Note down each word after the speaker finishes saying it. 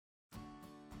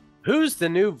Who's the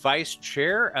new vice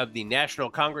chair of the National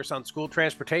Congress on School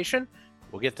Transportation?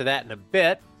 We'll get to that in a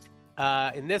bit.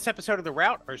 In this episode of The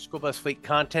Route, our school bus fleet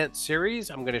content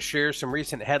series, I'm going to share some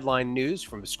recent headline news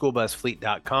from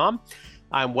schoolbusfleet.com.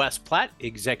 I'm Wes Platt,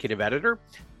 executive editor.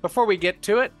 Before we get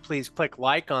to it, please click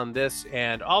like on this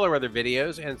and all our other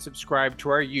videos and subscribe to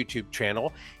our YouTube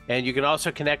channel. And you can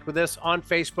also connect with us on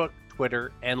Facebook,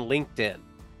 Twitter, and LinkedIn.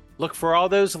 Look for all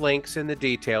those links in the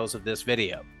details of this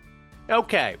video.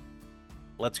 Okay,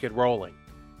 let's get rolling.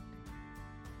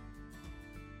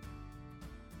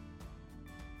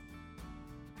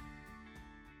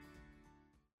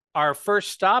 Our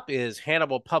first stop is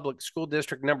Hannibal Public School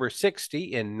District number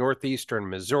 60 in northeastern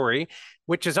Missouri,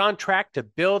 which is on track to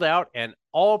build out an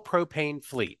all-propane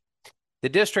fleet. The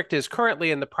district is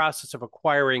currently in the process of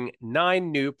acquiring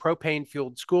 9 new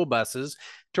propane-fueled school buses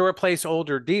to replace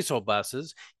older diesel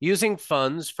buses using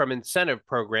funds from incentive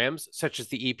programs such as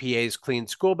the EPA's Clean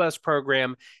School Bus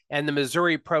Program and the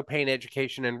Missouri Propane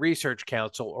Education and Research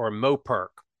Council, or MOPERC.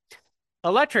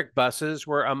 Electric buses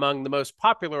were among the most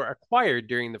popular acquired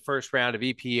during the first round of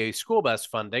EPA school bus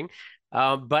funding,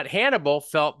 but Hannibal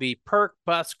felt the PERC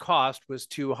bus cost was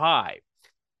too high.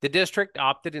 The district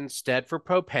opted instead for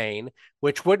propane,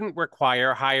 which wouldn't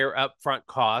require higher upfront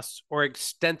costs or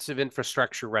extensive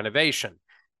infrastructure renovation.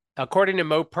 According to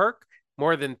MOPERC,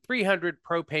 more than 300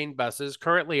 propane buses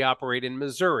currently operate in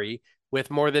Missouri, with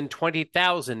more than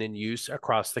 20,000 in use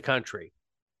across the country.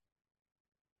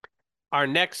 Our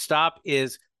next stop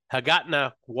is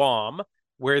Hagatna, Guam,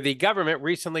 where the government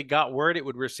recently got word it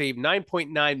would receive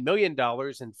 $9.9 million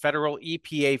in federal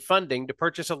EPA funding to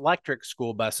purchase electric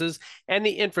school buses and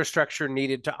the infrastructure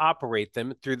needed to operate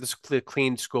them through the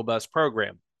Clean School Bus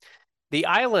Program. The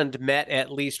island met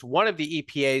at least one of the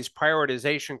EPA's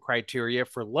prioritization criteria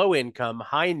for low-income,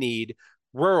 high-need,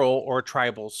 rural or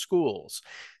tribal schools.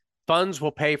 Funds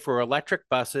will pay for electric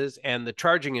buses and the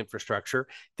charging infrastructure.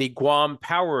 The Guam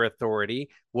Power Authority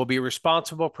will be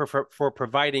responsible for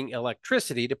providing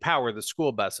electricity to power the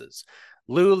school buses.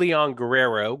 Lou Leon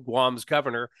Guerrero, Guam's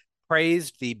governor,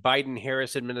 praised the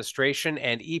Biden-Harris administration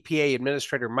and EPA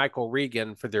Administrator Michael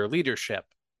Regan for their leadership.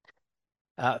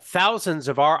 Thousands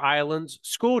of our island's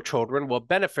school children will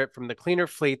benefit from the cleaner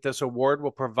fleet this award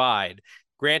will provide,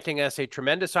 granting us a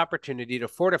tremendous opportunity to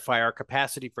fortify our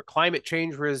capacity for climate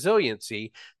change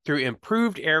resiliency through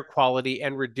improved air quality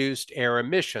and reduced air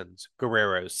emissions,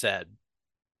 Guerrero said.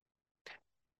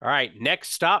 All right,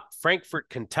 next stop, Frankfort,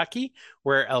 Kentucky,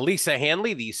 where Elisa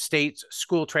Hanley, the state's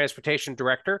school transportation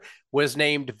director, was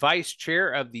named vice chair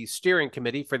of the steering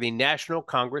committee for the National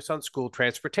Congress on School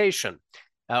Transportation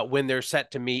when they're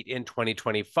set to meet in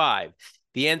 2025.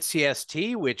 The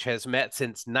NCST, which has met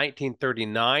since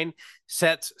 1939,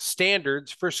 sets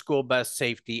standards for school bus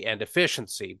safety and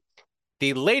efficiency.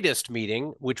 The latest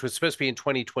meeting, which was supposed to be in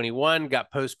 2021,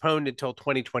 got postponed until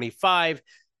 2025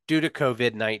 due to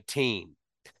COVID-19.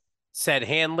 Said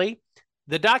Hanley,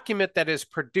 the document that is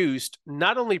produced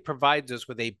not only provides us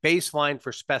with a baseline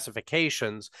for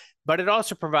specifications, but it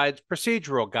also provides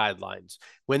procedural guidelines.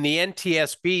 When the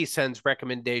NTSB sends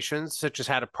recommendations, such as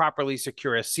how to properly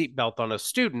secure a seatbelt on a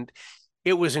student,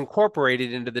 it was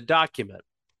incorporated into the document.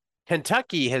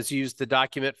 Kentucky has used the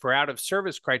document for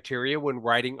out-of-service criteria when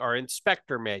writing our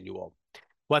inspector manual.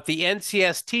 What the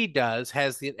NCST does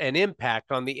has an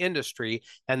impact on the industry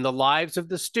and the lives of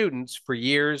the students for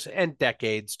years and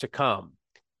decades to come.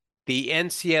 The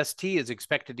NCST is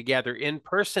expected to gather in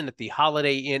person at the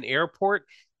Holiday Inn Airport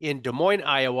in Des Moines,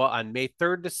 Iowa on May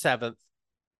 3rd to 7th,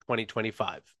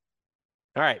 2025.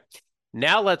 All right,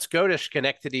 now let's go to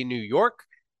Schenectady, New York,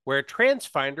 where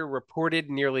TransFinder reported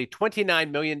nearly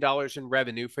 $29 million in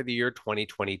revenue for the year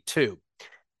 2022.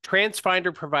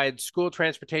 TransFinder provides school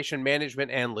transportation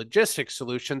management and logistics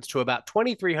solutions to about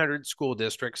 2,300 school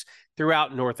districts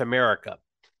throughout North America.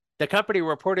 The company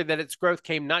reported that its growth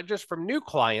came not just from new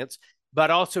clients, but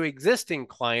also existing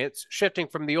clients shifting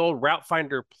from the old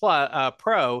RouteFinder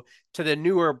Pro to the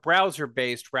newer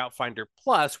browser-based RouteFinder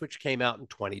Plus, which came out in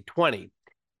 2020.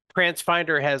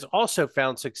 TransFinder has also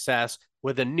found success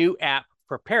with a new app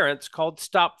for parents called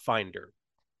StopFinder.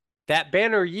 That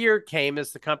banner year came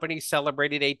as the company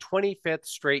celebrated a 25th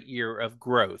straight year of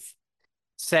growth.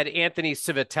 Said Anthony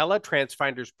Civitella,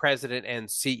 TransFinder's president and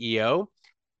CEO,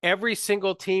 every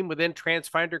single team within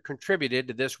TransFinder contributed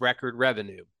to this record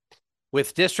revenue.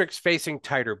 With districts facing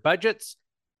tighter budgets,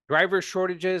 driver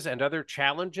shortages, and other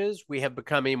challenges, we have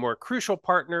become a more crucial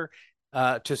partner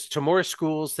to more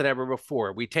schools than ever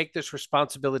before. We take this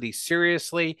responsibility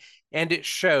seriously, and it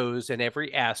shows in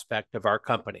every aspect of our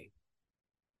company.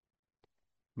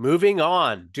 Moving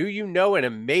on, do you know an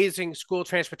amazing school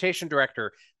transportation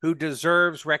director who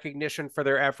deserves recognition for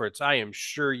their efforts? I am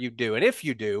sure you do. And if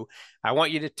you do, I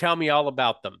want you to tell me all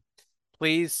about them.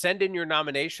 Please send in your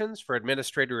nominations for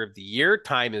Administrator of the Year.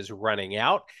 Time is running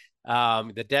out.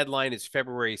 The deadline is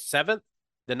February 7th.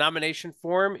 The nomination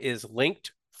form is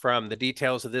linked from the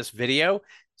details of this video.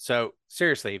 So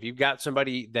seriously, if you've got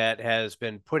somebody that has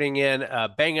been putting in a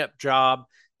bang-up job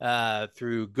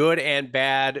through good and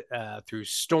bad, through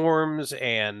storms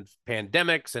and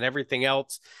pandemics and everything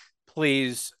else,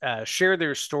 please share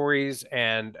their stories,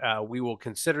 and we will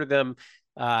consider them,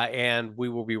 and we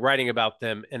will be writing about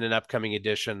them in an upcoming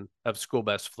edition of School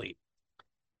Bus Fleet.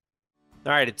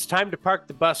 All right, it's time to park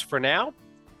the bus for now.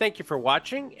 Thank you for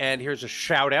watching, and here's a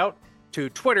shout out to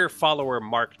Twitter follower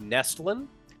Mark Nestlin.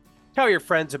 Tell your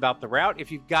friends about the route.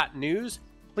 If you've got news,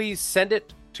 please send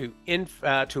it to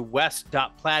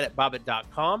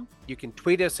west.platt@bobbitt.com. You can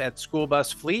tweet us at School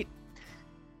Bus Fleet.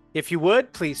 If you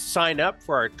would, please sign up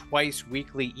for our twice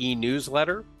weekly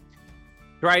e-newsletter.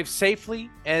 Drive safely,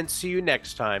 and see you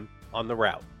next time on the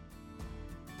route.